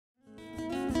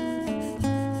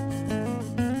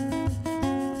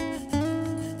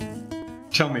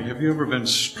Tell me, have you ever been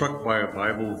struck by a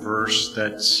Bible verse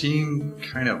that seemed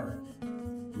kind of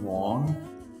wrong?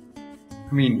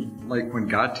 I mean, like when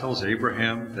God tells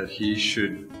Abraham that he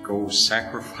should go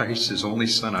sacrifice his only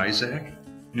son Isaac,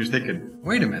 and you're thinking,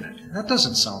 wait a minute, that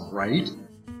doesn't sound right.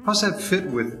 How's that fit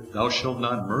with thou shalt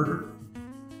not murder?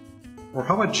 Or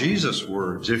how about Jesus'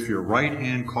 words, if your right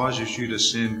hand causes you to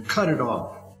sin, cut it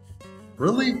off?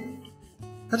 Really?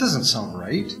 That doesn't sound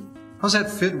right. How's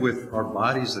that fit with our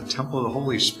bodies, the temple of the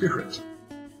Holy Spirit?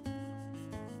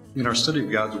 In our study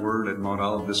of God's Word at Mount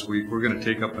Olive this week, we're going to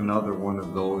take up another one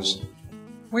of those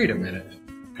wait a minute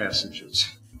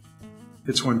passages.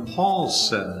 It's when Paul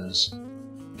says,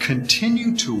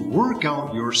 continue to work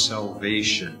out your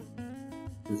salvation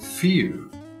with fear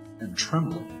and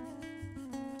trembling.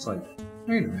 It's like,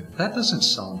 wait a minute, that doesn't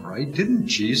sound right. Didn't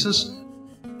Jesus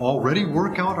already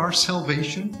work out our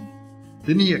salvation?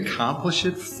 Didn't he accomplish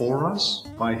it for us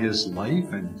by his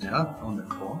life and death on the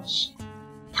cross?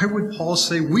 Why would Paul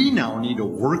say we now need to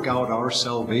work out our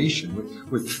salvation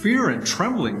with fear and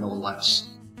trembling, no less?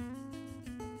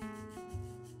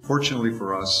 Fortunately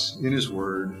for us, in his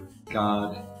word,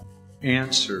 God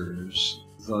answers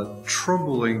the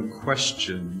troubling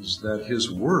questions that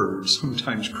his word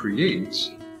sometimes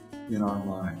creates in our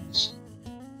minds.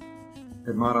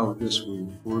 At Mount Olive this week,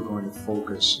 we're going to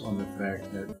focus on the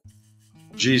fact that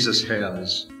Jesus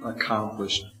has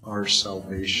accomplished our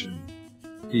salvation.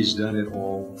 He's done it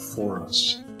all for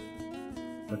us.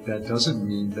 But that doesn't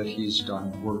mean that he's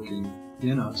done working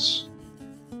in us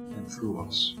and through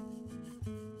us.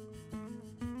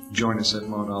 Join us at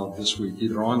Mount Olive this week,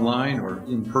 either online or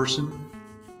in person.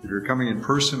 If you're coming in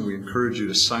person, we encourage you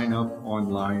to sign up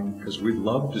online because we'd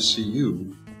love to see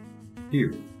you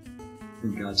here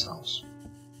in God's house.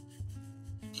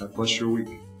 God bless your week.